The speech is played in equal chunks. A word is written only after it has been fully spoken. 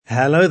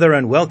Hello there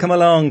and welcome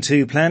along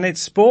to Planet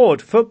Sport,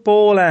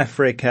 Football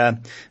Africa,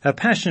 a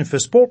passion for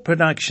sport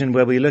production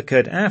where we look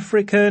at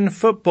African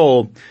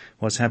football,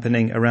 what's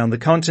happening around the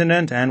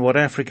continent and what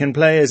African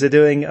players are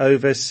doing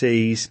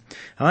overseas.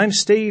 I'm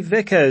Steve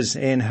Vickers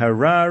in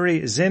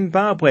Harare,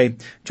 Zimbabwe,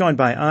 joined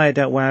by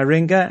Ida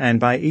Waringa and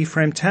by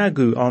Ephraim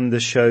Tagu on the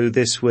show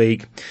this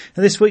week.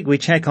 And this week we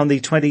check on the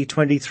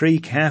 2023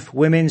 CAF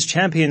Women's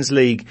Champions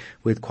League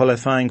with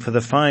qualifying for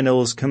the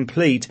finals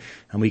complete,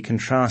 and we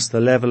contrast the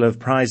level of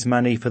prize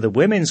money for the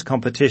women's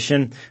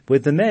competition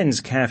with the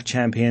men's CAF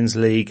Champions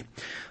League.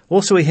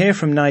 Also we hear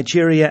from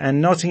Nigeria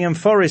and Nottingham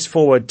Forest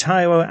forward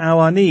Taiwo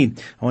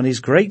Awoniyi on his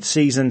great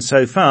season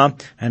so far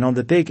and on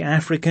the big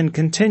African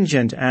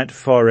contingent at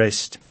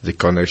Forest. The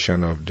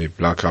connection of the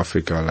Black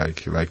Africa,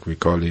 like we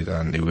call it,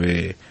 and the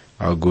way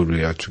how good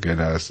we are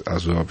together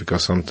as well,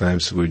 because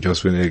sometimes we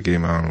just win a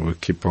game and we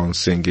keep on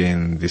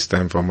singing, this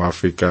time from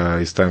Africa,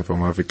 it's time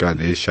from Africa,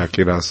 the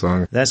Shakira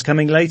song. That's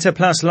coming later,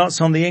 plus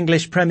lots on the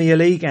English Premier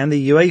League and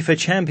the UEFA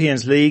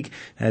Champions League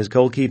as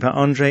goalkeeper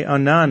Andre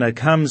Onana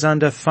comes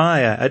under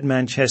fire at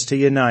Manchester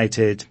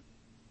United.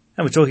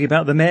 And we're talking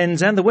about the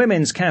men's and the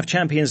women's CAF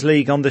Champions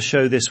League on the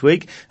show this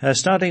week.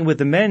 Starting with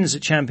the men's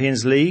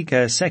Champions League,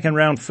 second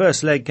round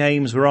first leg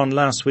games were on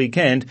last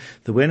weekend.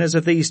 The winners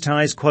of these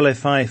ties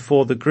qualify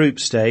for the group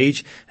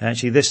stage.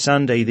 Actually, this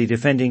Sunday, the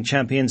defending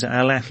champions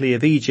Al Ahly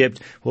of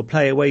Egypt will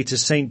play away to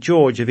St.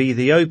 George of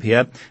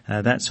Ethiopia.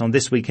 That's on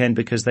this weekend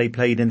because they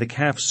played in the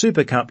CAF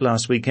Super Cup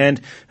last weekend,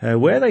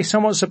 where they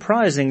somewhat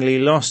surprisingly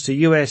lost to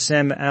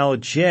USM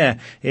Alger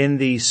in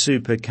the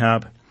Super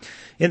Cup.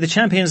 In the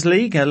Champions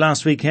League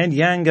last weekend,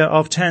 Yanga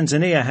of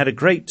Tanzania had a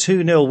great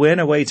 2-0 win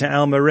away to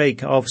Al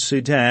Merreikh of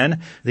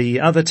Sudan. The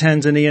other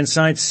Tanzanian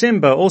side,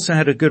 Simba, also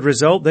had a good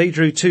result. They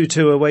drew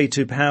 2-2 away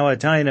to Power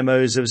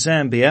Dynamos of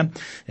Zambia.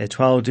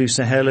 Etoile du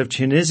Sahel of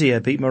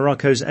Tunisia beat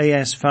Morocco's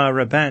AS FAR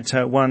Rabat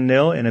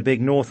 1-0 in a big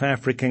North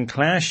African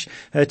clash.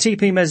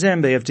 TP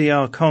Mazembe of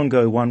DR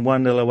Congo won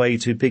 1-0 away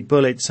to Big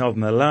Bullets of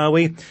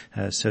Malawi.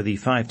 So the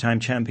five-time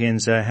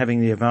champions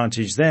having the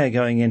advantage there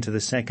going into the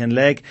second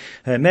leg.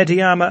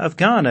 Mediama of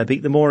Ghana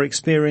beat the more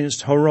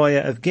experienced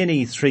Horoya of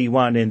Guinea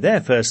 3-1 in their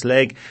first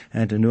leg,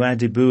 and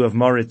Nouadhibou of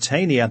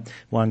Mauritania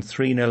won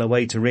 3-0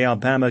 away to Real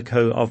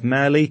Bamako of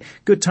Mali.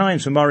 Good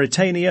times for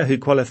Mauritania, who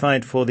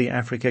qualified for the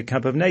Africa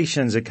Cup of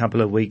Nations a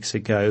couple of weeks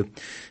ago.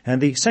 And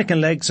the second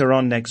legs are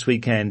on next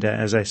weekend,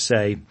 as I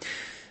say.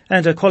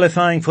 And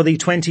qualifying for the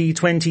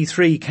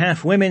 2023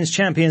 CAF Women's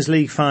Champions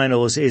League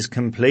finals is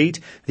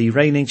complete. The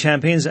reigning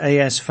champions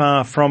AS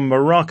FAR from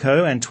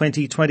Morocco and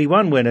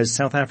 2021 winners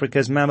South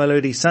Africa's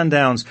Mamelodi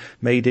Sundowns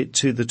made it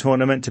to the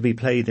tournament to be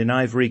played in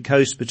Ivory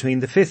Coast between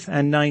the 5th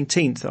and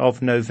 19th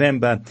of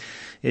November.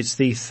 It's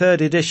the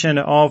third edition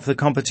of the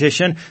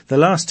competition. The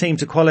last team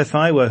to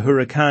qualify were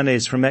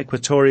Huracanes from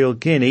Equatorial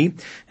Guinea.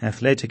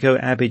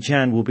 Atletico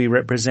Abidjan will be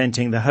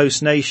representing the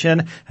host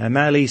nation.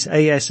 Mali's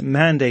AS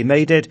Mande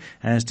made it,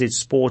 as did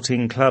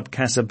Sporting Club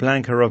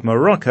Casablanca of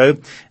Morocco,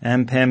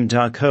 Ampem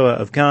Darkoa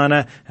of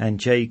Ghana, and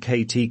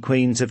JKT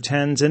Queens of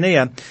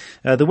Tanzania.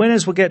 The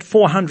winners will get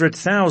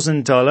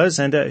 $400,000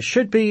 and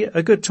should be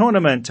a good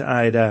tournament,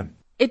 Ida.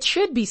 It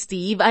should be,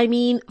 Steve. I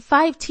mean,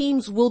 5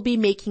 teams will be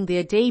making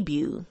their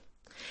debut.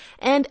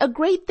 And a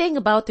great thing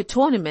about the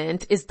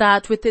tournament is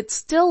that with it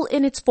still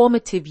in its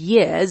formative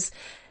years,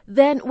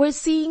 then we're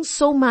seeing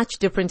so much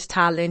different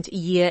talent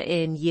year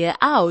in, year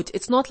out.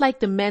 It's not like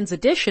the men's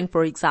edition,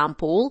 for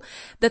example,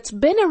 that's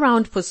been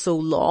around for so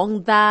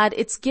long that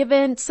it's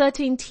given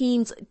certain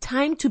teams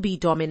time to be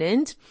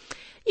dominant,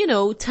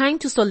 time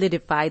to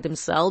solidify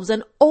themselves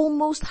and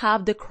almost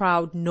have the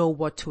crowd know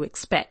what to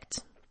expect.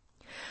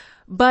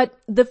 But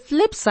the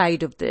flip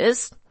side of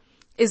this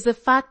is the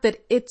fact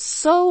that it's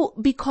so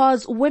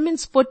because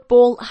women's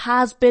football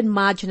has been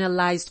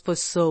marginalized for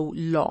so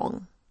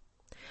long.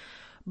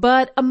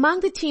 But among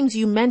the teams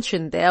you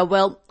mentioned there,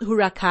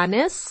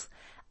 Huracanes,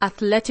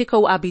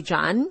 Atletico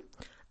Abidjan,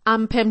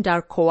 Ampem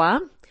Darkoa,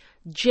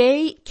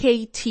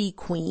 JKT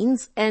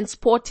Queens, and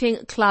Sporting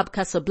Club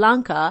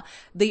Casablanca,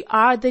 they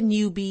are the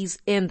newbies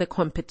in the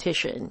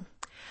competition.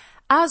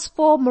 As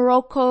for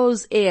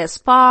Morocco's AS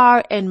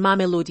FAR and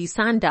Mamelodi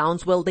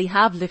Sundowns, they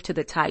have lifted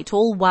the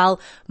title,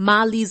 while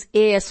Mali's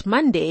AS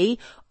Mande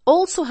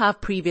also have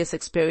previous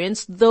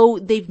experience, though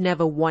they've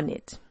never won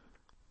it.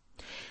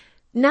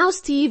 Now,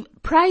 Steve,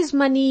 prize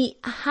money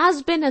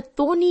has been a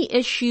thorny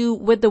issue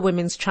with the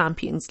Women's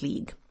Champions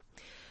League.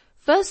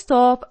 First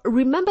off,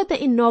 remember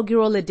the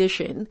inaugural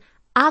edition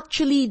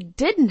actually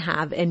didn't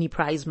have any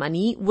prize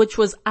money, which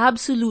was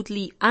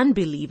absolutely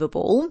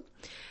unbelievable.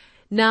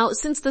 Now,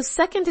 since the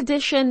second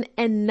edition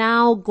and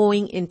now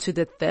going into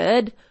the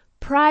third,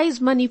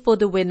 prize money for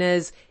the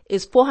winners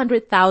is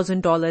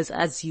 $400,000,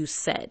 as you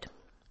said.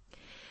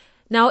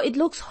 Now, it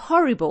looks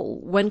horrible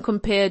when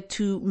compared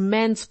to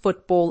men's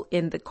football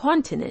in the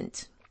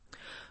continent.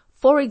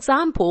 For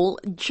example,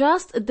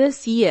 just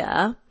this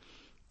year,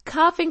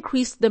 CAF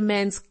increased the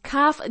men's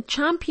CAF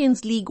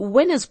Champions League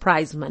winners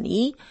prize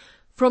money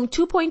from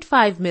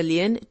 $2.5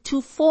 million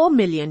to $4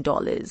 million,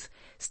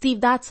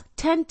 Steve, that's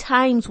 10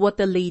 times what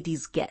the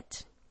ladies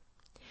get.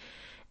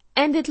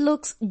 And it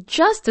looks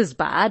just as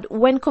bad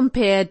when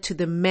compared to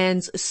the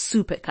men's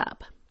Super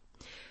Cup.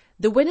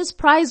 The winner's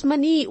prize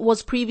money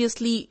was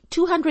previously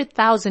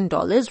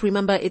 $200,000.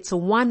 Remember, it's a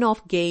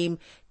one-off game,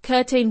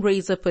 curtain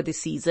raiser for the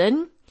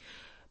season.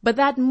 But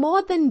that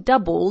more than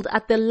doubled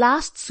at the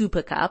last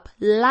Super Cup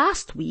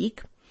last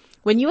week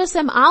when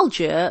USM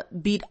Alger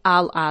beat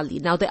Al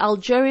Ahly. Now, the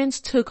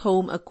Algerians took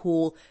home a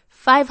cool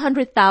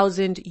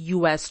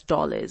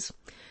 $500,000.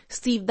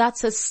 Steve,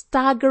 that's a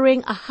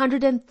staggering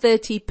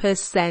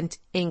 130%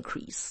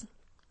 increase.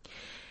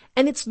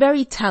 And it's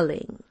very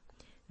telling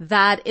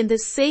that in the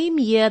same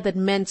year that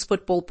men's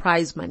football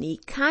prize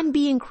money can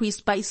be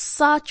increased by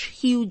such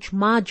huge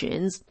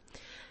margins,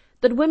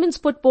 that women's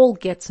football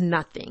gets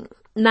nothing.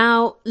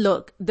 Now,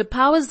 look, the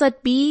powers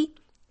that be,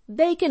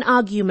 they can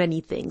argue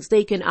many things.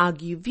 They can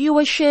argue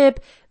viewership,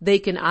 they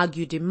can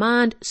argue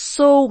demand,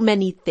 so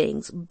many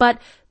things. But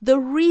the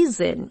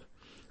reason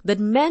that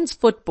men's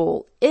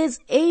football is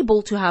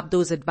able to have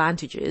those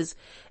advantages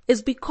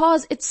is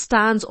because it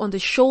stands on the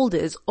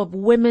shoulders of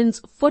women's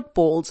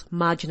football's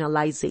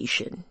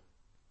marginalization.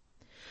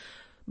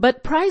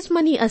 But prize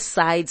money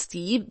aside,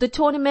 Steve, the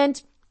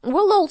tournament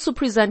will also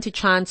present a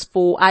chance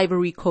for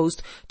Ivory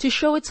Coast to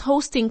show its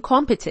hosting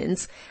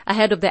competence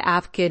ahead of the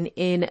AFCON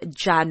in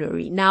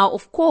January. Now,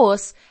 of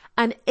course,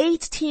 an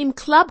 8-team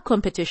club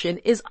competition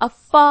is a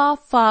far,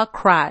 far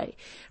cry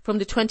from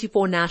the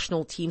 24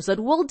 national teams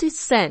that will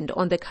descend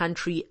on the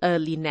country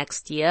early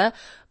next year.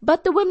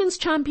 But the Women's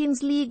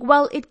Champions League,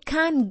 well, it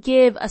can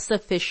give a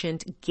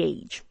sufficient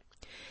gauge.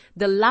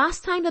 The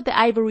last time that the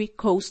Ivory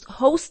Coast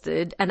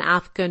hosted an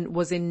AFCON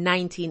was in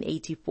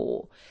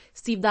 1984.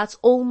 Steve, that's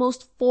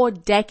almost 4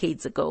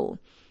 decades ago.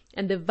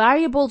 And the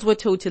variables were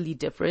totally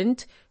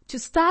different. To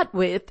start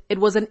with, it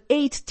was an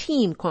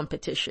 8-team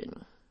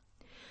competition.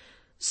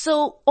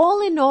 So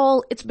all in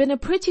all, it's been a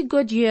pretty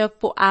good year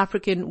for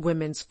African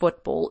women's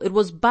football. It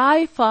was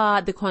by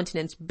far the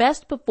continent's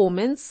best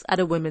performance at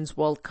a Women's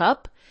World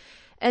Cup.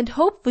 And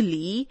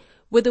hopefully,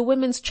 with the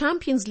Women's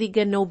Champions League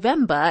in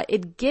November,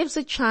 it gives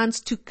a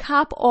chance to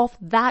cap off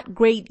that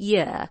great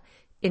year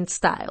in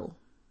style.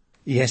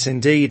 Yes,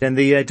 indeed. And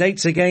the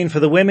dates again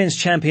for the Women's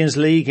Champions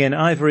League in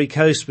Ivory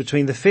Coast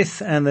between the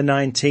 5th and the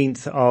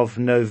 19th of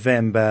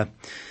November.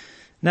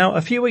 Now,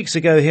 a few weeks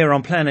ago here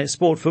on Planet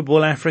Sport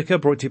Football Africa,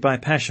 brought to you by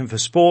Passion for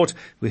Sport,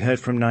 we heard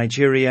from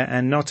Nigeria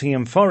and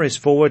Nottingham Forest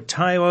forward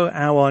Taiwo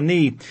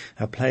Awoniyi,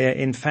 a player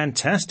in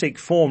fantastic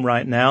form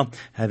right now,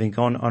 having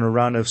gone on a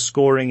run of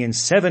scoring in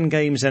 7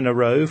 games in a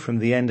row from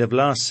the end of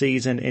last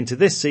season into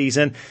this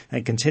season,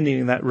 and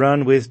continuing that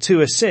run with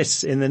 2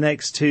 assists in the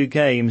next 2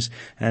 games.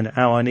 And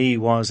Awoniyi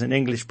was an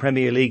English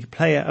Premier League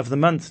Player of the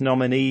Month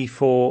nominee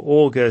for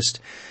August.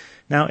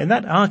 Now, in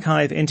that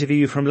archive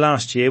interview from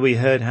last year, we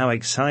heard how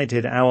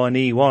excited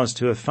Awoniyi was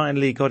to have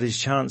finally got his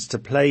chance to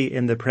play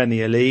in the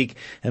Premier League,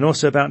 and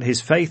also about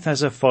his faith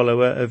as a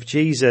follower of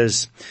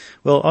Jesus.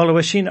 Well,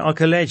 Oluwaseun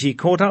Okeleji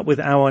caught up with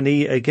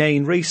Awoniyi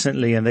again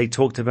recently, and they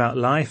talked about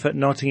life at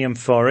Nottingham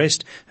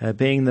Forest,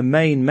 being the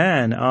main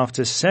man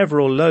after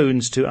several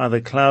loans to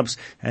other clubs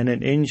and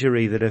an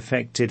injury that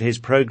affected his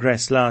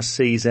progress last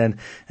season,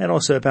 and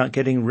also about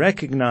getting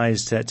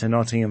recognised to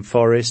Nottingham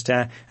Forest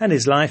and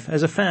his life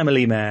as a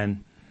family man.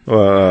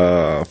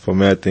 Well, for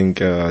me, I think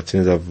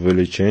things have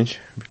really changed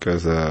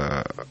because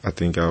I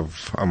think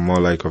I'm more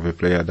like of a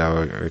player that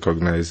I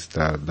recognize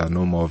that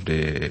know more of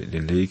the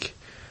league.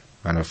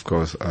 And of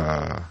course,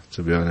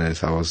 to be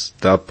honest, I was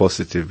that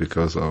positive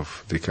because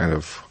of the kind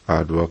of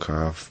hard work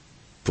I've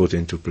put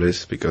into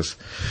place. Because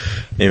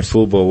in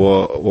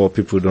football, what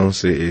people don't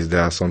see is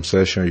there are some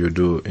sessions you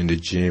do in the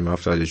gym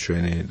after the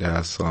training. There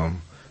are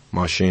some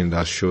machine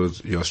that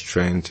shows your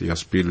strength, your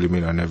speed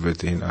limit and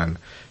everything. And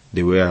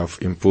the way of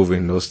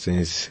improving those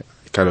things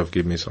kind of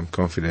give me some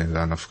confidence.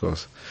 And of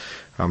course,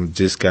 I'm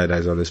this guy that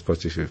is always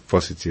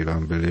positive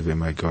and believe in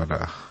my God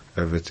that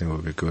everything will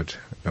be good,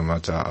 no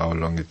matter how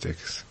long it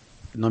takes.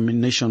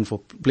 Nomination for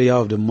Player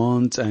of the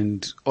Month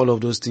and all of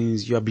those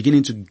things, you are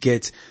beginning to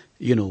get,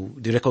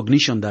 the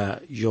recognition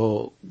that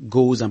your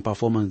goals and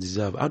performance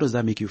deserve. How does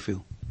that make you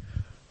feel?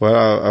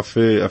 Well, I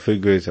feel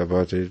great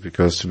about it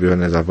because, to be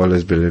honest, I've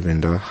always believed in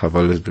that. I've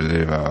always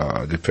believed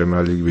the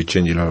Premier League will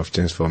change a lot of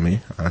things for me,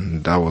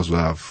 and that was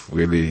why I've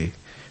really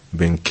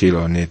been keen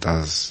on it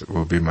as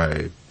will be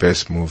my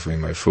best move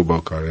in my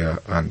football career,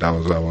 and that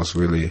was why I was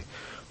really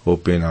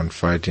hoping and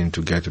fighting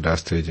to get to that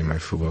stage in my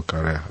football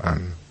career.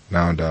 And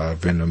now that I've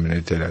been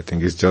nominated, I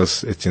think it's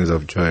just a thing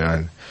of joy,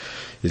 and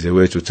it's a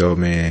way to tell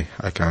me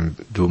I can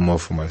do more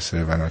for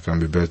myself and I can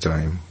be better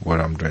in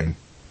what I'm doing.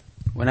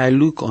 When I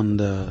look on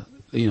the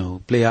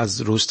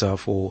players roster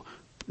for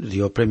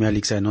your Premier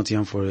League side,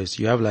 Nottingham Forest,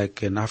 you have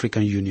like an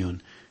African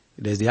Union.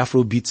 There's the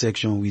Afrobeat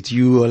section with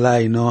you, Ola,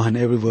 and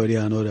everybody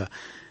and all that.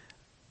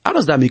 How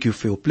does that make you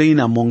feel, playing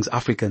amongst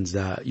Africans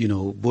that,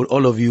 but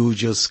all of you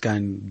just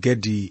can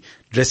get the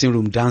dressing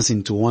room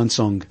dancing to one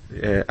song?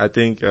 Yeah, I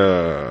think,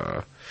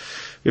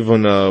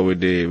 even with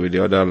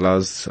the other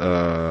lads, the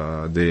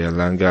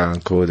Elanga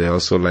and co, they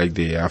also like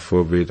the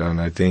Afrobeat, and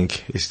I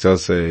think it's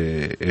just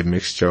a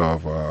mixture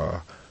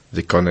of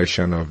the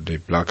connection of the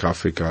Black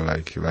Africa,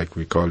 like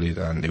we call it,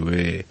 and the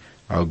way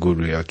how good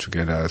we are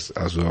together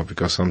as well,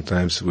 because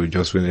sometimes we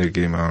just win a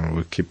game and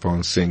we keep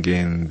on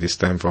singing, this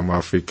time from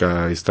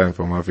Africa, it's time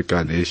from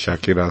Africa, the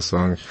Shakira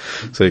song.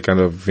 So it kind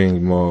of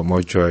brings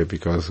more joy,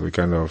 because we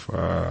kind of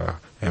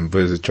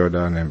embrace each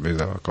other and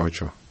embrace our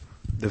culture.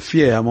 The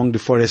fear among the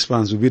Forest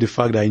fans will be the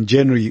fact that in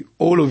January,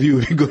 all of you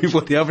will be going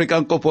for the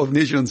African Cup of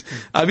Nations.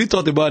 Have you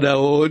thought about that,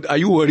 or are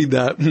you worried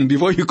that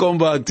before you come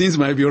back, things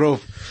might be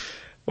rough?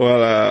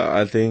 Well,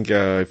 I think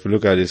if you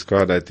look at the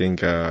squad, I think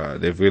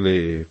they've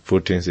really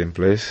put things in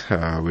place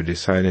with the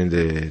signing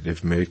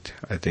they've made.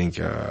 I think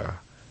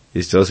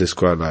it's just a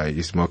squad that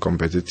is more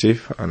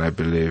competitive, and I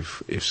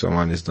believe if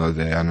someone is not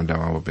there, another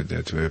one will be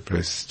there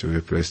to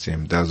replace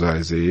him. That's why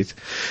I say it,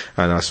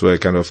 and as well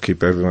kind of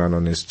keep everyone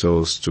on his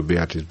toes to be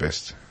at his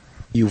best.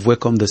 You've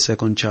welcomed the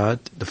second child.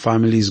 The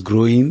family is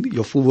growing.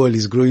 Your football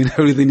is growing.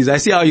 Everything is. I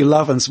see how you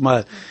laugh and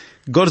smile.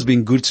 God's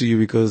been good to you,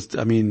 because,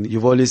 I mean,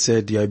 you've always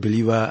said you're a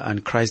believer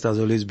and Christ has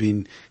always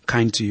been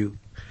kind to you.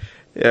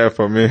 Yeah,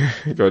 for me,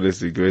 God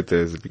is the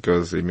greatest,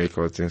 because He makes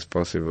all things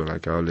possible,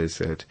 like I always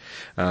said.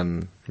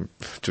 And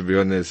to be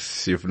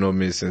honest, you've known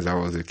me since I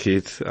was a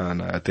kid,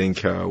 and I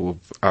think we'll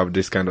have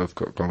this kind of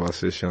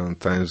conversation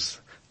times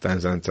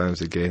and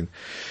times again.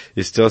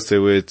 It's just a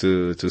way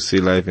to see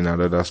life in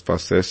another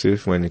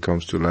perspective when it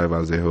comes to life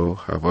as a whole.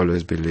 I've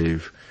always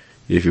believed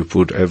if you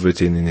put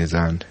everything in His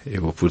hand, He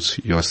will put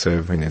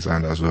yourself in His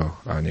hand as well,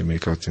 and He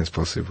makes all things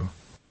possible.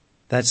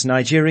 That's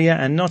Nigeria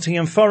and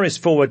Nottingham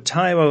Forest forward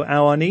Taiwo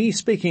Awoniyi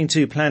speaking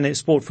to Planet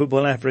Sport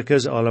Football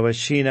Africa's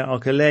Oluwashina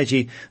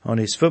Okeleji on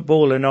his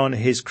football and on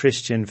his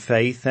Christian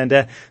faith.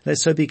 And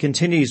let's hope he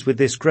continues with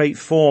this great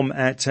form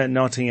at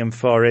Nottingham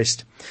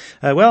Forest.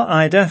 Well,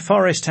 Ida,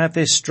 Forest have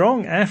this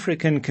strong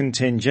African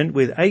contingent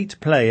with 8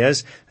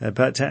 players,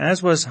 but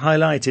as was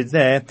highlighted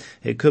there,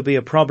 it could be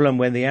a problem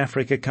when the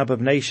Africa Cup of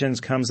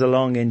Nations comes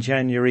along in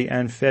January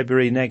and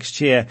February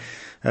next year.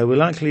 We're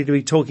likely to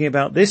be talking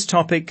about this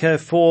topic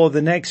for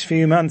the next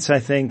few months, I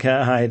think,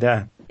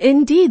 Ida.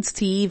 Indeed,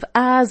 Steve,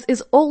 as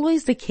is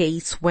always the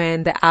case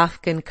when the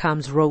AFCON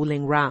comes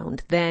rolling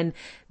round, then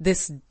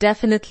this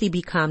definitely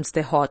becomes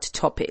the hot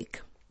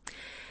topic.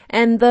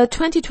 And the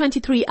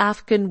 2023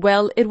 AFCON,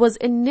 well, it was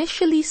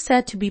initially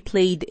set to be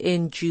played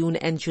in June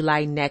and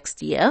July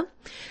next year,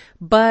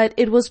 but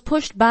it was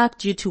pushed back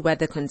due to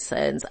weather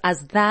concerns,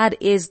 as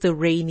that is the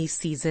rainy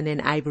season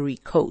in Ivory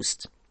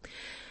Coast.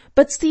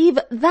 But Steve,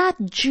 that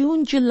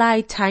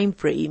June-July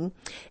timeframe,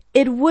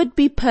 it would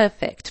be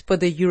perfect for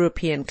the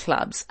European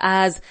clubs,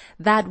 as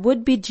that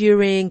would be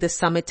during the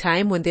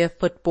summertime when their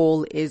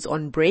football is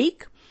on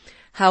break.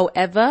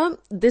 However,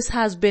 this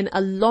has been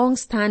a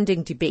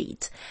long-standing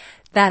debate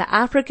that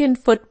African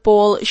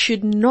football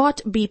should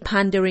not be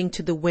pandering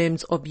to the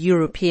whims of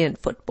European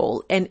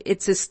football, and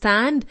it's a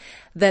stand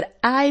that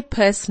I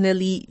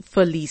personally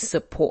fully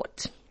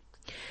support.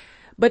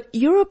 But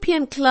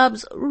European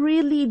clubs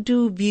really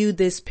do view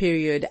this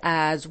period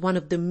as one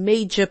of the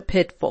major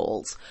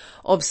pitfalls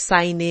of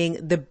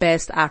signing the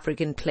best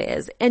African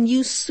players. And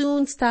you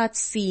soon start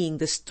seeing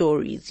the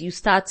stories. You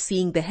start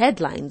seeing the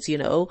headlines,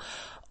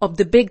 of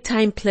the big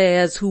time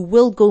players who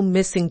will go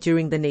missing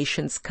during the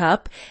Nations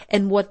Cup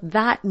and what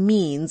that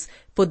means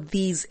for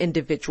these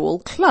individual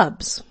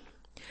clubs.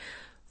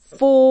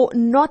 For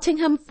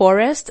Nottingham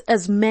Forest,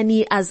 as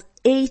many as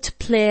 8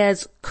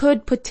 players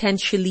could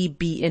potentially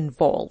be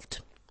involved.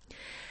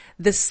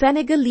 The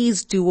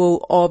Senegalese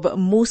duo of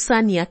Moussa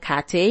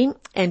Niakate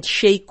and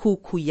Shekou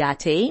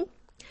Kouyaté,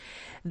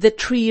 the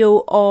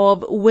trio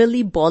of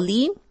Willy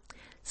Bolly,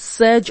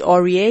 Serge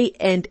Aurier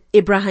and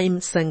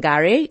Ibrahim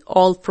Sangare,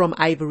 all from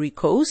Ivory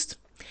Coast,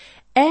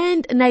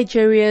 and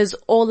Nigeria's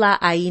Ola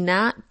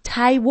Aina,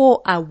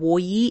 Taiwo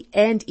Awoniyi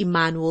and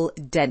Emmanuel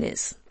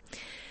Dennis.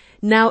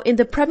 Now, in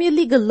the Premier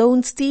League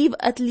alone, Steve,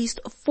 at least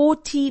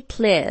 40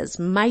 players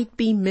might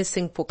be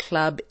missing for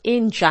club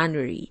in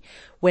January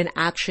when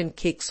action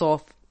kicks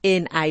off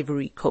in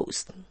Ivory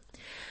Coast.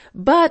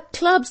 But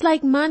clubs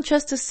like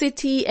Manchester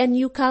City and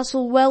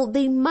Newcastle, well,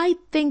 they might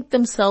think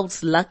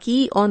themselves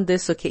lucky on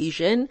this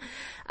occasion,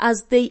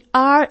 as they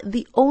are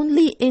the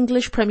only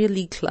English Premier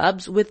League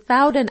clubs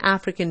without an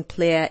African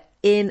player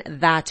in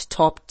that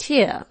top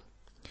tier.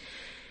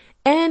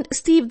 And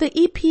Steve, the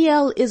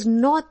EPL is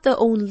not the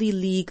only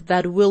league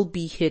that will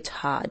be hit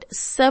hard.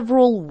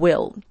 Several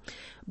will.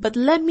 But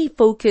let me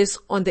focus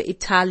on the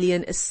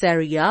Italian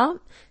Serie A,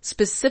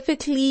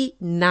 specifically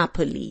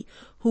Napoli,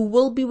 who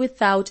will be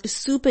without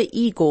Super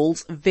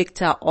Eagles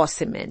Victor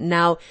Osimhen.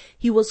 Now,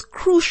 he was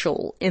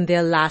crucial in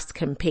their last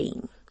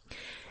campaign.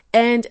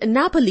 And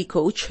Napoli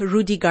coach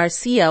Rudi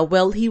Garcia,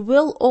 well, he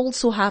will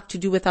also have to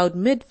do without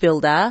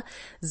midfielder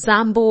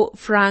Zambo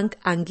Frank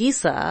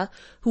Anguissa,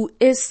 who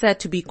is set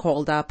to be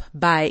called up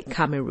by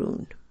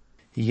Cameroon.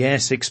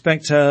 Yes,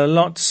 expect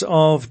lots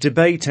of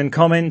debate and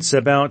comments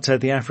about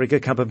the Africa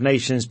Cup of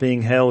Nations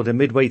being held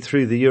midway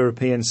through the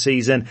European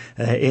season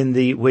in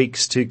the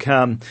weeks to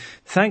come.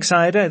 Thanks,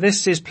 Ida.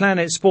 This is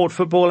Planet Sport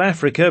Football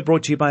Africa,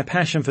 brought to you by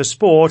Passion for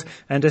Sport.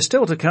 And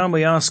still to come,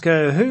 we ask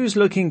who's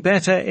looking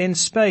better in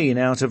Spain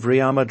out of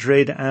Real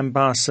Madrid and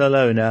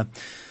Barcelona.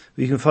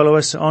 You can follow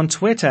us on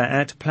Twitter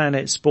at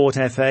Planet Sport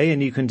FA,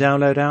 and you can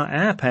download our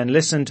app and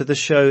listen to the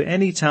show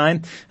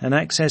anytime and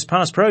access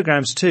past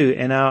programs too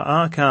in our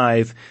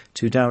archive.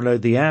 To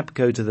download the app,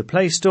 go to the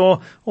Play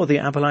Store or the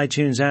Apple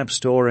iTunes App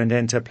Store and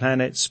enter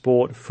Planet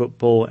Sport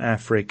Football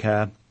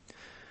Africa.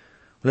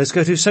 Let's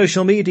go to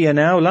social media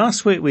now.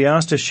 Last week we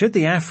asked, should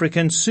the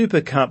African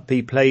Super Cup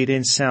be played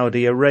in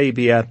Saudi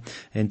Arabia?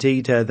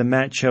 Indeed, the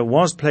match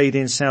was played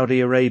in Saudi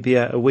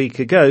Arabia a week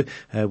ago,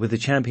 with the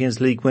Champions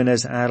League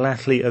winners Al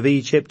Ahly of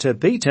Egypt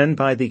beaten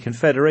by the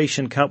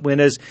Confederation Cup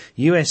winners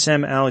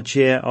USM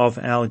Alger of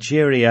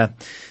Algeria.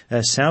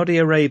 Saudi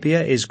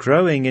Arabia is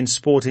growing in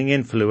sporting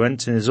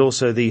influence and is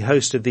also the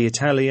host of the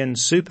Italian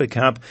Super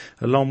Cup,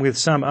 along with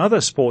some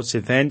other sports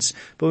events.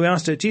 But we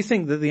asked, do you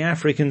think that the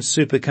African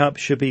Super Cup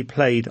should be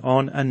played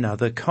on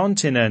another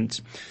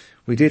continent?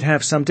 We did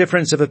have some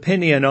difference of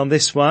opinion on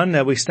this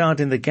one. We start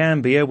in the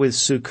Gambia with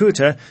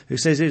Sukuta, who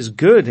says it's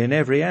good in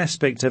every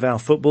aspect of our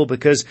football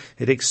because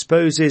it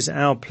exposes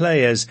our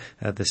players.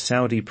 The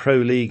Saudi Pro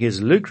League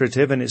is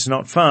lucrative and it's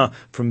not far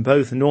from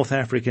both North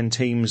African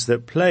teams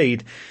that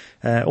played.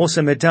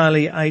 Also,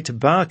 Medali Ait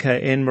Barker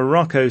in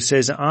Morocco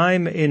says,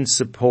 I'm in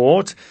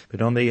support. But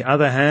on the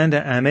other hand,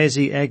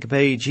 Amezi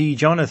Egbe G.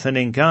 Jonathan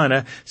in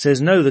Ghana says,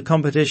 no, the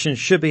competition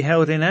should be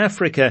held in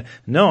Africa,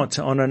 not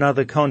on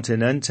another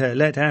continent.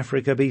 Let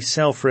Africa be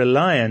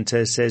self-reliant,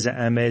 says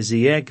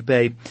Amezi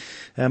Egbe.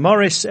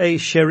 Morris A.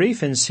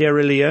 Sharif in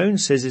Sierra Leone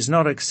says it's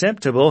not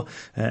acceptable.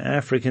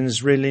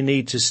 Africans really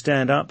need to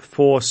stand up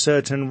for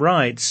certain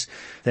rights.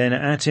 Then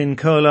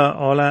Atinkola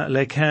Ola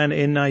Lekan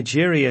in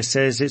Nigeria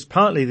says it's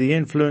partly the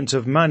influence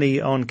of money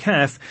on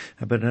CAF,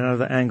 but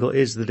another angle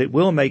is that it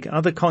will make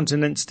other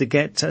continents to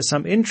get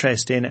some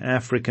interest in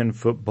African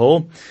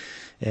football.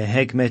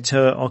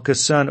 Hegmeter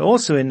Okasan,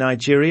 also in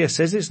Nigeria,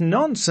 says it's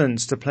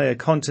nonsense to play a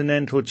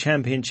continental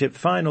championship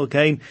final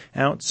game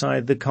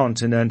outside the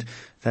continent.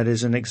 That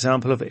is an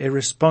example of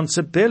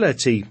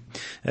irresponsibility.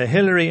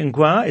 Hilary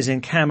Ngwa is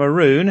in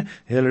Cameroon.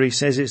 Hilary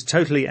says it's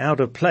totally out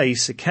of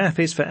place. CAF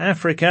is for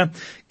Africa.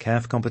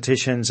 CAF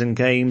competitions and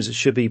games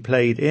should be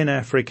played in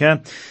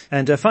Africa.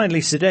 And finally,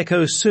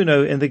 Sideko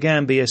Suno in the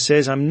Gambia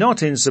says, I'm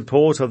not in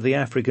support of the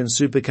African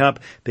Super Cup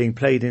being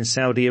played in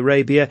Saudi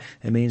Arabia.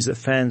 It means that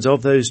fans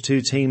of those two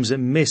teams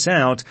miss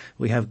out.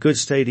 We have good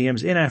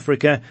stadiums in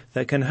Africa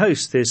that can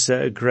host this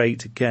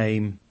great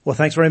game. Well,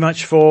 thanks very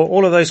much for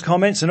all of those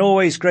comments, and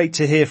always great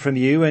to hear from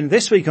you. And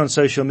this week on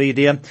social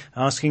media,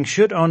 asking,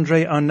 should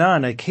Andre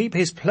Onana keep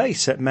his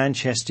place at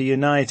Manchester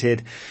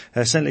United?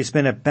 Certainly it's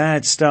been a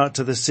bad start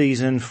to the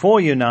season for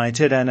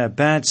United, and a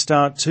bad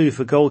start too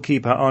for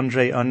goalkeeper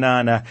Andre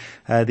Onana.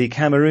 The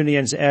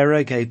Cameroonian's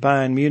error gave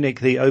Bayern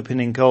Munich the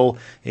opening goal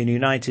in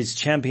United's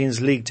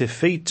Champions League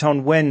defeat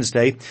on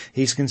Wednesday.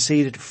 He's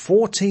conceded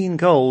 14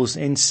 goals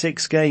in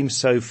 6 games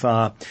so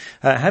far.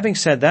 Having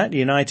said that,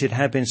 United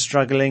have been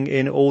struggling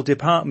in all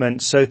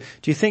departments. So do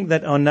you think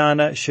that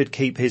Onana should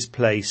keep his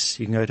place?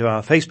 You can go to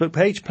our Facebook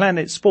page,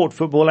 Planet Sport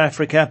Football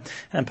Africa,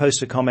 and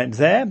post a comment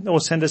there,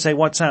 or send us a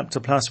WhatsApp to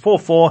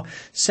 +44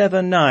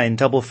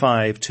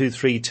 7955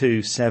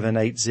 232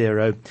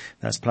 780.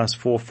 That's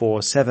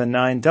 +44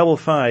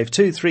 7955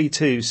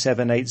 232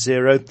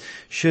 780.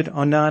 Should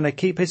Onana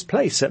keep his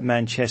place at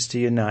Manchester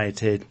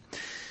United?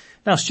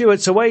 Now,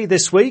 Stuart's away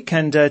this week,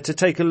 and to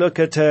take a look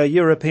at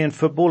European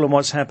football and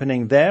what's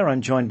happening there,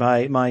 I'm joined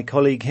by my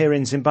colleague here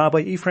in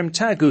Zimbabwe, Ephraim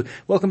Tagu.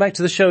 Welcome back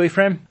to the show,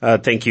 Ephraim.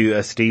 Thank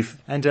you,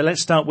 Steve. And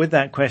let's start with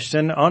that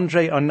question.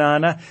 Andre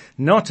Onana,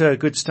 not a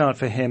good start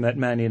for him at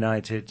Man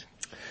United.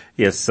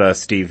 Yes,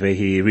 Steve,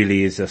 he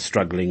really is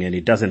struggling, and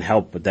it doesn't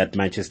help that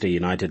Manchester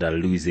United are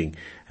losing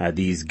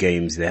these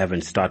games. They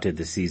haven't started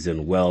the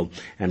season well,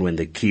 and when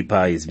the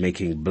keeper is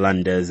making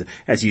blunders,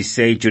 as you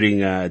say, during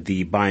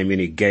the Bayern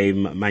Munich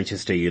game,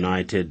 Manchester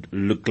United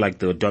looked like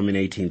they were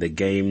dominating the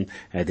game.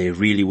 They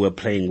really were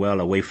playing well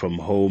away from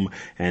home,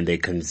 and they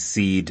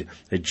concede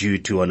due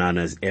to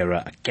Onana's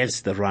error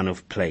against the run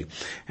of play.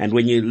 And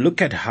when you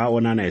look at how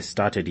Onana has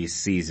started his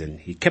season,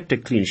 he kept a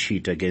clean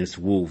sheet against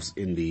Wolves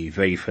in the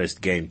very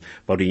first game.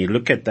 But when you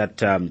look at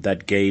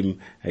that game,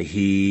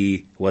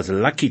 he was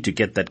lucky to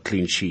get that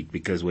clean sheet,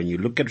 because when you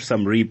look at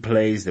some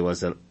replays, there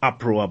was an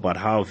uproar about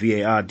how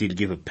VAR didn't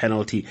give a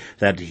penalty,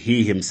 that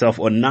he himself,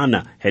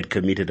 Onana, had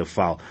committed a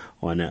foul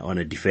on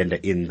a defender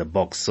in the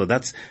box. So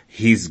that's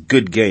his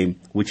good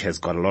game, which has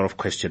got a lot of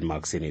question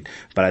marks in it.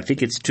 But I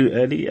think it's too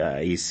early.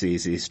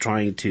 He's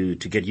trying to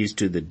get used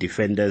to the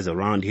defenders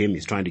around him.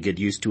 He's trying to get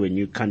used to a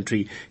new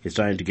country. He's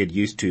trying to get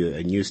used to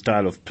a new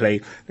style of play.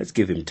 Let's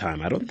give him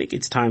time. I don't think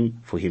it's time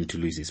for him to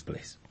lose his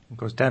place. Of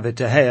course, David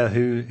De Gea,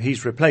 who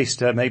he's replaced,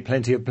 made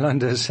plenty of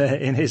blunders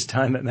in his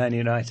time at Man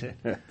United.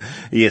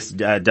 Yes,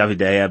 David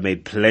De Gea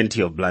made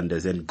plenty of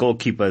blunders, and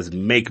goalkeepers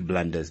make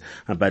blunders.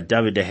 But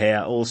David De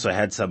Gea also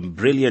had some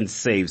brilliant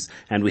saves,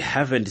 and we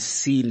haven't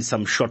seen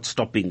some shot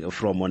stopping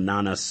from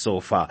Onana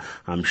so far.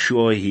 I'm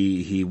sure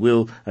he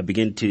will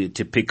begin to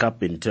pick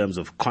up in terms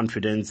of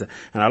confidence.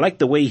 And I like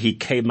the way he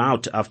came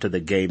out after the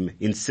game,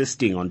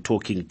 insisting on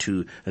talking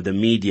to the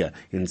media,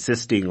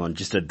 insisting on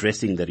just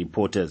addressing the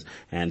reporters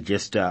and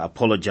just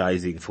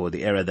apologizing for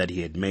the error that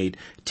he had made,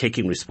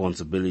 taking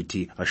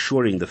responsibility,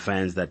 assuring the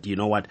fans that, you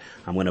know what,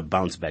 I'm going to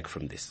bounce back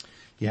from this.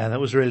 Yeah, that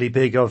was really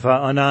big of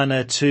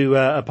Onana to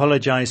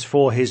apologise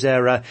for his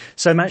error.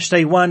 So match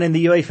day 1 in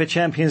the UEFA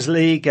Champions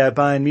League,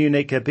 Bayern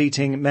Munich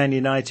beating Man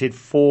United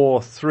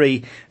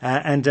 4-3,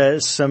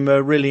 and some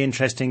really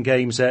interesting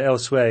games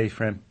elsewhere,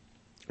 Ephraim.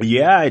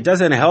 Yeah, it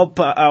doesn't help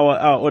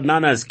our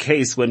Onana's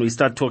case when we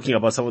start talking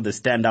about some of the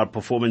standout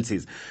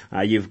performances.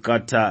 You've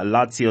got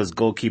Lazio's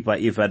goalkeeper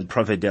Ivan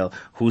Provedel,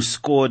 who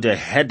scored a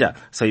header.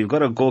 So you've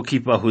got a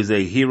goalkeeper who's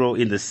a hero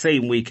in the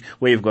same week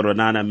where you've got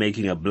Onana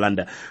making a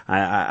blunder.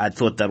 I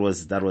thought that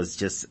was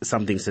just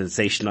something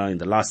sensational in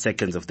the last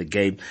seconds of the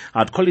game.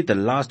 I'd call it the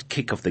last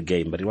kick of the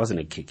game, but it wasn't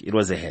a kick. It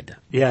was a header.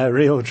 Yeah,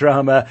 real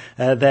drama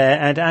there.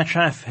 And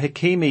Achraf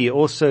Hakimi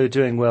also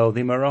doing well,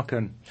 the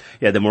Moroccan.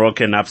 Yeah, the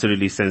Moroccan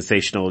absolutely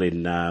sensational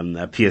in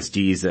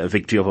PSG's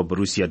victory over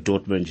Borussia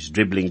Dortmund, just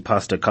dribbling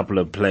past a couple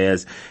of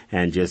players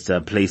and just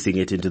placing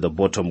it into the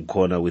bottom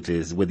corner with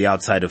the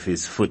outside of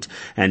his foot.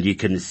 And you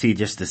can see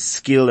just the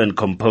skill and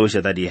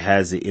composure that he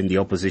has in the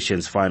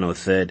opposition's final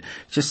third.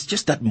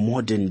 Just that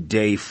modern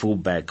day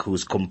fullback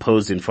who's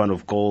composed in front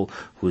of goal,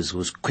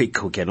 who's quick,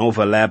 who can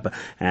overlap,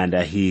 and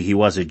he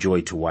was a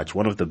joy to watch.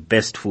 One of the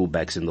best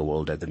fullbacks in the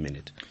world at the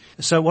minute.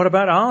 So what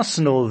about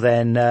Arsenal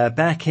then?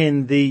 Back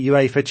in the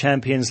UEFA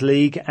Champions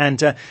League,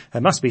 and it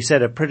must be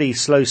said a pretty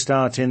slow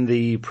start in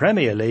the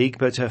Premier League,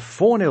 but a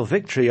 4-0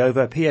 victory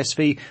over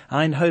PSV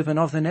Eindhoven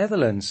of the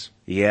Netherlands.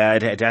 Yeah,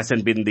 it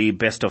hasn't been the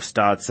best of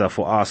starts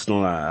for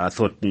Arsenal. I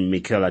thought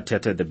Mikel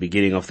Arteta at the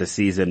beginning of the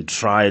season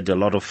tried a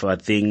lot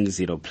of things,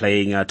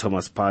 playing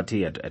Thomas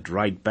Partey at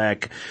right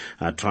back,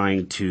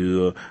 trying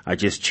to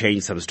just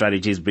change some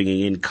strategies,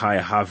 bringing in Kai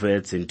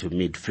Havertz into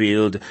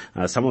midfield.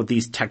 Some of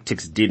these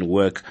tactics didn't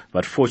work,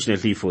 but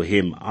fortunately for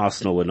him,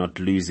 Arsenal were not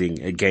losing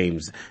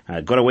games.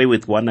 Got away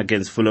with one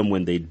against Fulham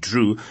when they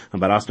drew,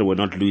 but Arsenal were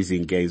not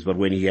losing games. But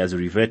when he has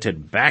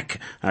reverted back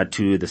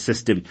to the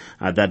system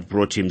that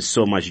brought him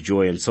so much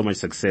joy and so much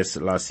success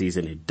last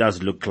season, it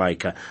does look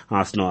like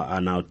Arsenal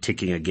are now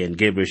ticking again.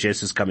 Gabriel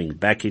Jesus coming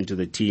back into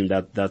the team,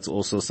 that's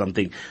also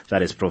something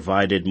that has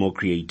provided more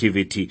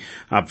creativity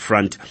up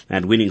front,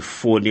 and winning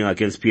 4-0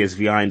 against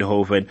PSV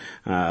Eindhoven.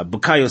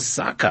 Bukayo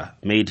Saka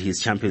made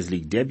his Champions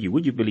League debut.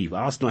 Would you believe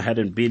Arsenal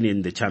hadn't been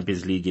in the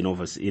Champions League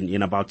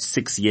in about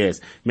 6 years?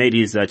 Made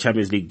his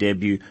Champions League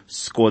debut,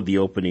 scored the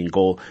opening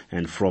goal,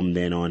 and from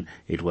then on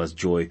it was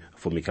joy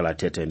for Mikel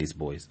Arteta and his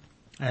boys.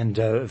 And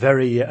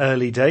very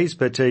early days,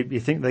 but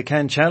you think they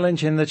can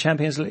challenge in the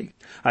Champions League?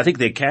 I think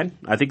they can.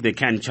 I think they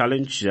can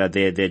challenge.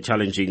 They're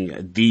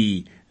challenging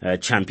the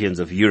champions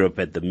of Europe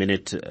at the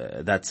minute.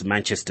 That's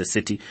Manchester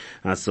City.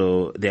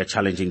 So they're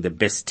challenging the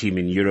best team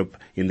in Europe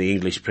in the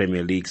English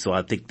Premier League. So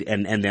I think,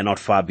 and they're not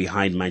far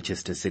behind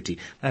Manchester City.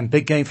 And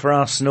big game for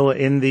Arsenal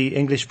in the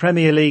English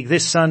Premier League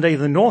this Sunday,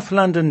 the North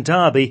London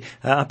derby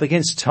up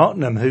against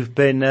Tottenham, who've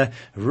been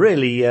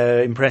really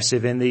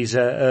impressive in these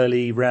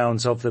early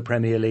rounds of the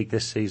Premier League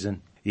this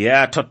season.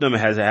 Yeah, Tottenham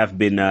have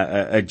been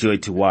a joy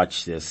to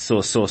watch. There's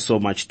so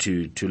much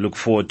to look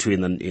forward to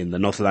in the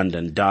North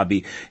London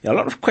derby. A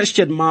lot of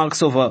question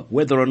marks over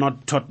whether or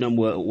not Tottenham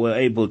were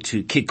able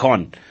to kick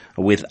on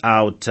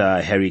without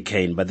Harry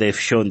Kane, but they've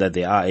shown that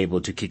they are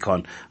able to kick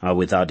on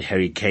without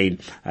Harry Kane.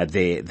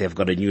 They've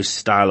got a new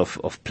style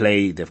of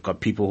play. They've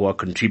got people who are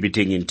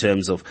contributing in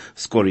terms of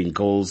scoring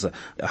goals.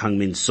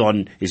 Heung-min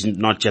Son is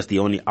not just the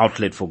only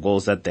outlet for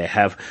goals that they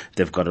have.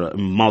 They've got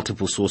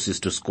multiple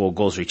sources to score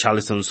goals.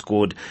 Richarlison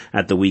scored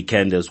at the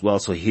weekend as well,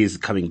 so he's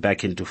coming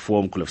back into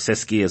form.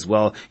 Kulusevski as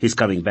well, he's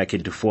coming back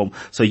into form.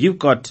 So you've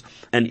got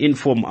an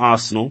informed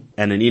Arsenal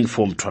and an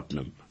informed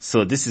Tottenham.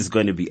 So this is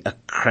going to be a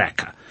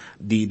cracker.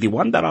 The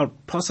one that I'll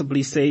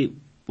possibly say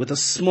with a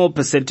small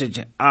percentage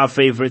are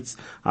favourites,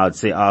 I would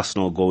say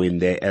Arsenal go in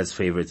there as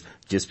favourites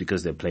just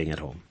because they're playing at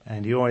home.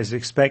 And you always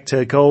expect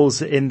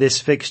goals in this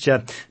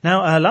fixture.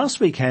 Now, last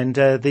weekend,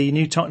 the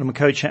new Tottenham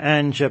coach,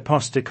 Ange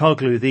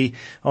Postecoglou, the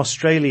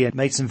Australian,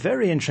 made some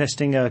very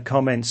interesting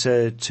comments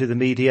to the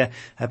media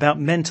about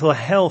mental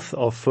health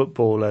of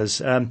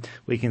footballers.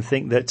 We can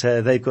think that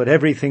they've got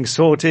everything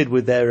sorted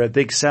with their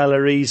big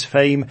salaries,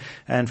 fame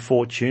and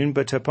fortune,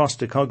 but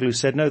Postecoglou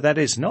said, no, that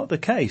is not the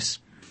case.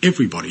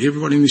 Everybody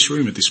in this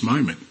room at this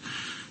moment,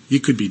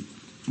 you could be,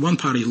 one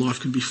part of your life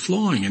could be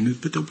flying,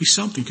 but there'll be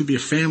something. It could be a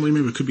family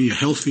member, it could be a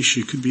health issue,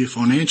 it could be a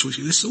financial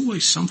issue. There's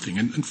always something,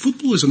 and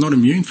footballers are not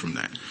immune from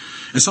that.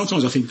 And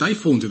sometimes I think they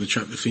fall into the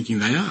trap of thinking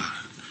they are,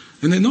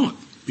 and they're not,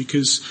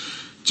 because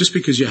just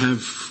because you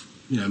have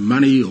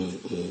money or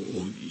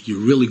you're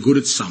really good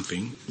at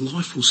something,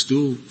 life will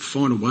still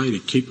find a way to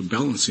keep a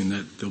balance in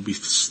that. There'll be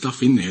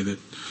stuff in there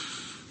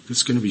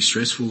that's going to be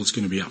stressful, it's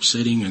going to be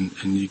upsetting, and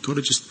you've got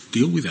to just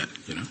deal with that,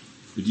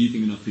 But do you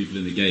think enough people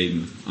in the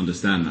game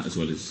understand that as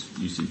well as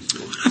you seem to?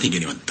 I don't think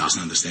anyone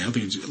doesn't understand. I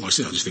think, like I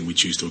said, I just think we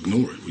choose to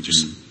ignore it. We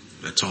just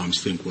at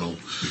times think, well,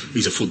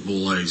 he's a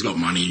footballer, he's got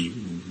money,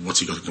 what's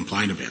he got to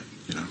complain about?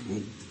 Well,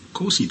 of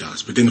course he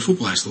does. But then the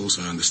footballer has to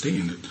also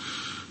understand that,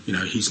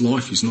 his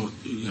life is not,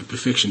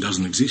 perfection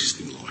doesn't exist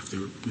in life.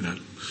 There are,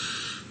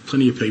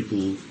 plenty of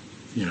people,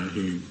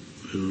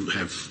 who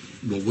have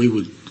what we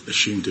would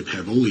assume to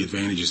have all the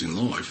advantages in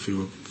life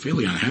who are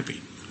fairly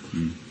unhappy.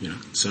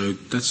 So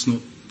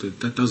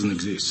that doesn't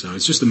exist. So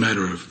it's just a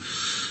matter of,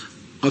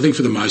 I think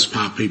for the most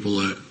part people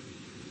are,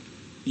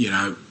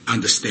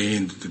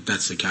 understand that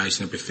that's the case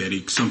and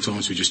empathetic.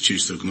 Sometimes we just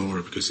choose to ignore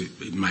it because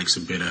it makes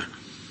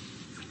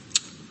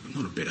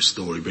not a better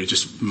story, but it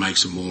just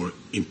makes a more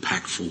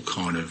impactful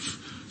kind of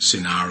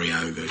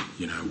scenario that,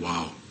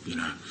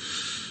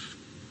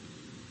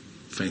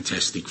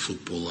 fantastic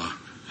footballer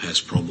has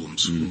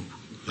problems.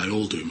 They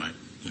all do, mate.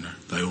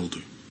 They all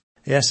do.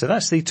 Yeah, so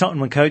that's the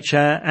Tottenham coach,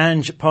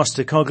 Ange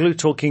Postecoglou,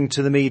 talking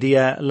to the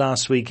media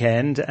last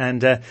weekend.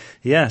 And,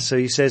 so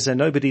he says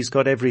nobody's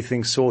got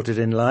everything sorted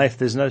in life.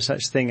 There's no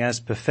such thing as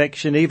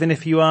perfection, even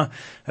if you are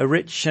a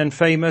rich and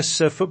famous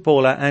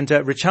footballer. And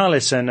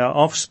Richarlison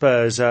of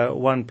Spurs,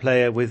 one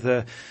player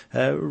with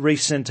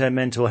recent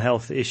mental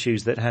health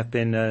issues that have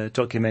been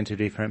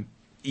documented for him.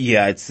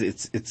 Yeah,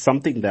 it's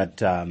something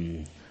that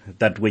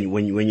that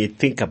when you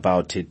think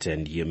about it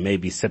and you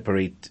maybe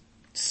separate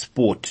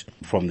sport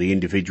from the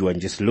individual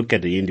and just look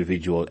at the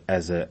individual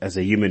as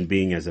a human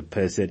being, as a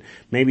person,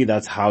 maybe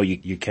that's how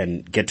you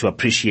can get to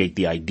appreciate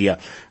the idea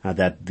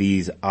that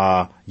these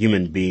are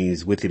human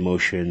beings with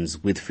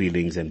emotions, with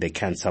feelings, and they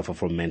can suffer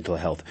from mental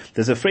health.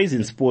 There's a phrase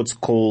in sports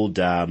called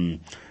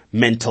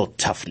mental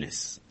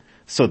toughness.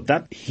 So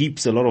that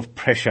heaps a lot of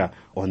pressure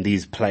on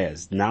these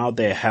players. Now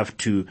they have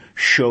to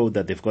show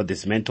that they've got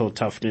this mental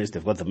toughness,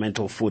 they've got the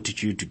mental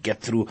fortitude to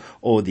get through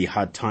all the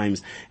hard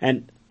times.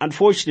 And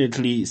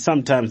unfortunately,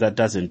 sometimes that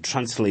doesn't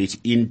translate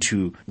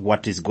into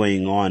what is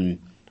going on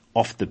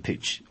off the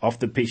pitch. Off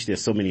the pitch,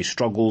 there's so many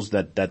struggles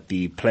that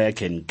the player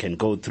can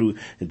go through.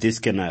 This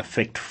can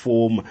affect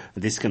form.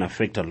 This can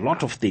affect a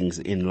lot of things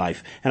in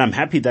life. And I'm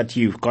happy that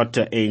you've got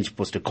Ange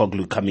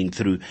Postecoglou coming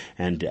through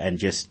and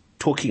just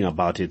talking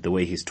about it the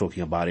way he's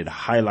talking about it,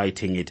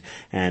 highlighting it,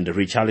 and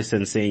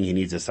Richarlison saying he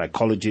needs a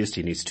psychologist,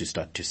 he needs to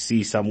start to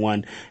see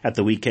someone. At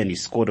the weekend he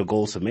scored a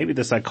goal, so maybe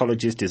the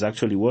psychologist is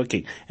actually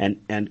working. And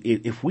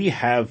if we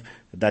have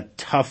that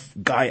tough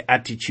guy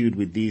attitude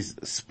with these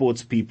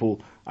sports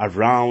people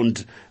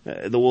around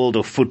the world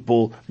of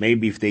football,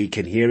 maybe if they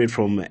can hear it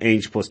from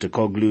Ange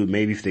Postecoglou,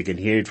 maybe if they can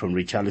hear it from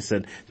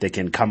Richarlison, they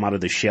can come out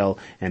of the shell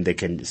and they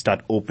can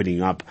start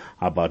opening up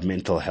about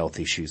mental health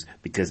issues.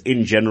 Because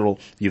in general,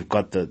 you've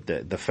got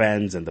the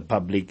fans and the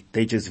public,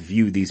 they just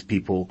view these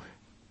people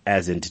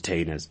as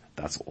entertainers.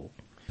 That's all.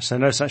 So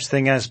no such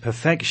thing as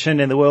perfection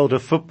in the world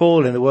of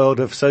football, in the world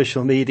of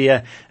social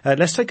media.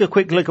 Let's take a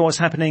quick look at what's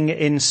happening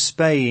in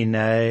Spain,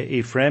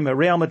 Ephraim.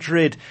 Real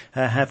Madrid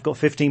have got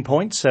 15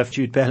 points.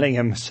 Jude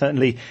Bellingham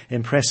certainly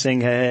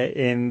impressing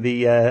in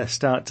the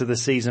start to the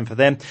season for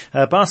them.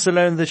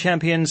 Barcelona, the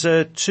champions,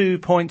 2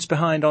 points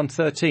behind on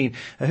 13.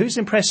 Who's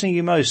impressing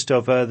you most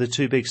of the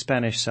two big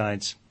Spanish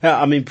sides?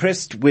 I'm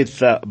impressed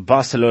with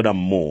Barcelona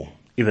more,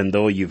 even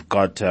though you've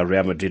got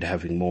Real Madrid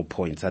having more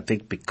points. I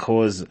think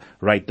because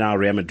right now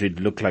Real Madrid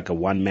look like a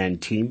one-man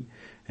team.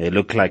 They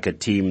look like a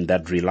team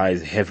that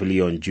relies heavily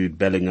on Jude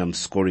Bellingham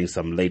scoring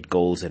some late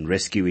goals and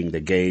rescuing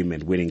the game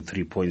and winning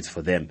 3 points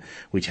for them,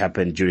 which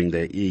happened during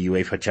the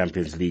UEFA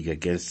Champions League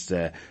against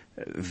a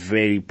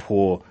very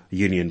poor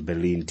Union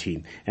Berlin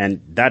team.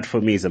 And that for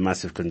me is a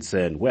massive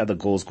concern. Where are the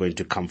goals going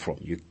to come from?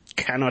 You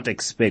cannot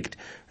expect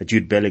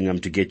Jude Bellingham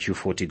to get you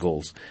 40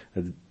 goals.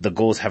 The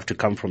goals have to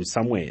come from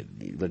somewhere.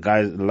 The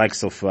guys, the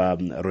likes of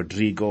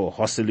Rodrigo,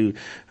 Joselu,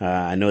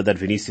 I know that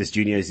Vinicius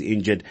Jr. is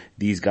injured.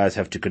 These guys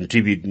have to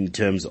contribute in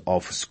terms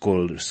of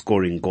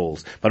scoring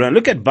goals. But when I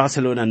look at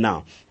Barcelona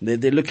now,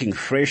 they're looking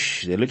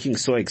fresh. They're looking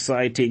so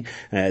exciting.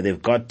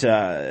 They've got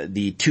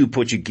the two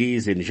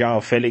Portuguese in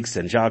João Felix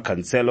and João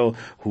Cancelo,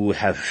 who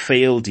have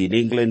failed in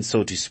England,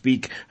 so to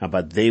speak,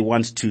 but they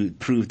want to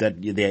prove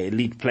that they're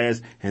elite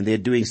players, and they're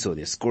doing so.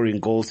 They're scoring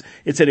goals.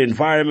 It's an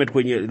environment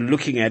when you're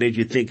looking at it,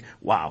 you think,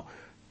 wow,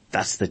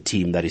 that's the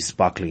team that is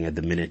sparkling at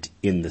the minute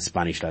in the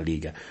Spanish La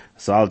Liga.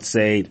 So I'd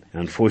say,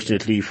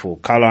 unfortunately for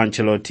Carlo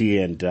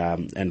Ancelotti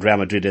and Real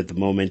Madrid at the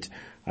moment,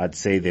 I'd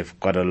say they've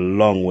got a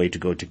long way to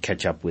go to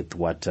catch up with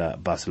what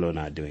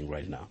Barcelona are doing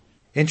right now.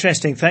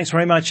 Interesting. Thanks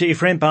very much,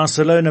 Ephraim.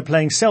 Barcelona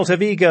playing Celta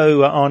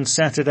Vigo on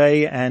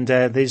Saturday, and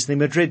there's the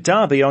Madrid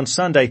derby on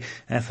Sunday.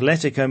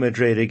 Atletico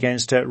Madrid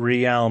against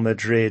Real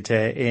Madrid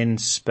in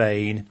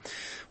Spain.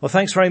 Well,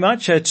 thanks very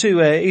much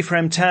to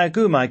Ephraim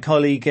Tagu, my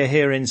colleague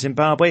here in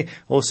Zimbabwe,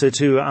 also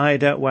to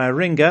Ida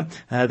Waringa.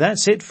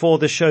 That's it for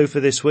the show for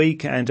this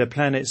week, and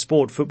Planet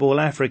Sport Football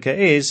Africa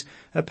is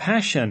a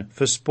passion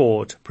for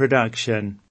sport production.